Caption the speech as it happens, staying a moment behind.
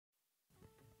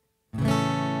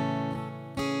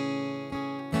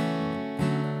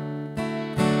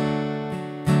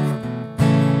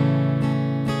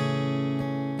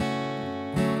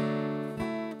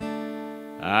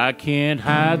I can't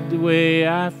hide the way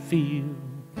I feel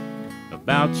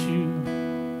about you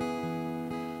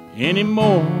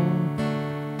anymore.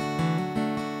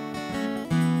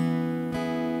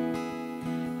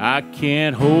 I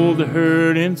can't hold the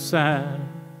hurt inside,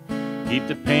 keep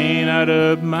the pain out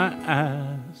of my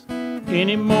eyes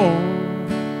anymore.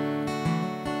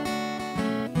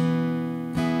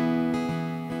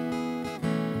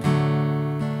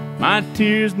 My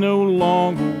tears no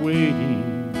longer waiting.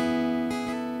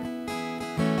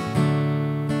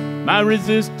 My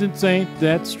resistance ain't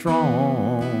that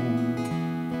strong.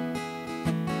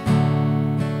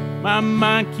 My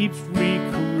mind keeps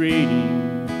recreating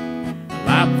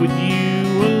life with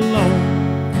you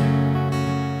alone.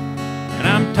 And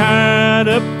I'm tired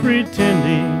of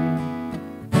pretending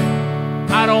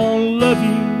I don't love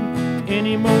you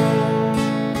anymore.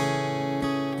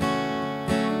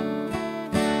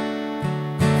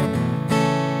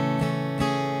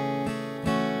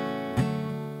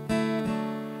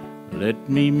 Let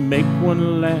me make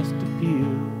one last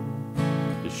appeal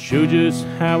to show just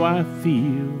how I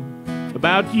feel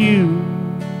about you.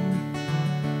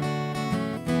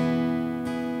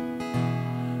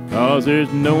 'Cause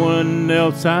there's no one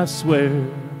else, I swear,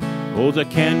 holds a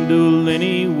candle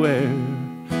anywhere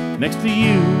next to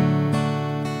you.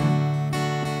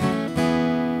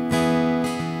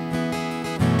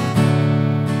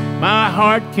 My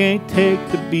heart can't take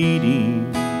the beating,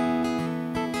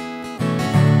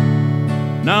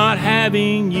 not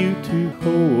having you to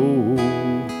hold.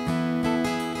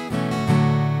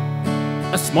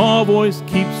 A small voice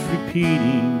keeps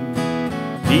repeating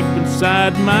deep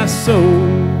inside my soul,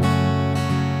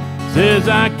 says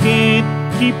I can't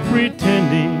keep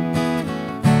pretending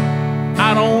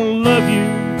I don't love you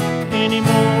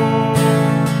anymore.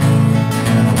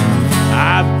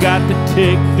 I've got to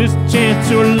take this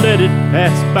chance or let it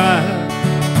pass by.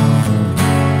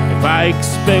 If I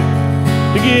expect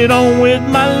to get on with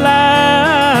my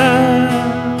life,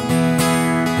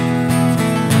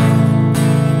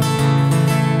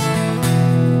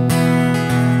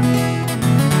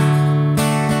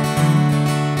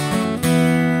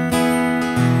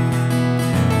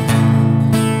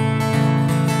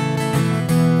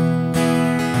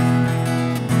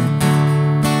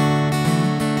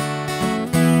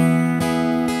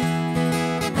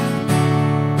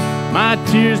 my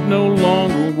tears no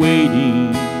longer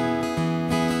waiting.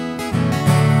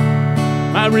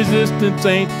 My resistance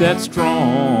ain't that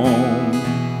strong.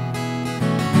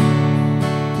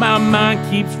 My mind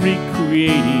keeps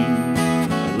recreating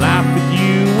a life with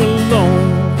you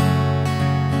alone.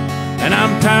 And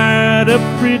I'm tired of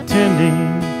pretending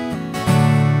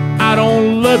I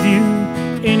don't love you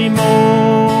anymore.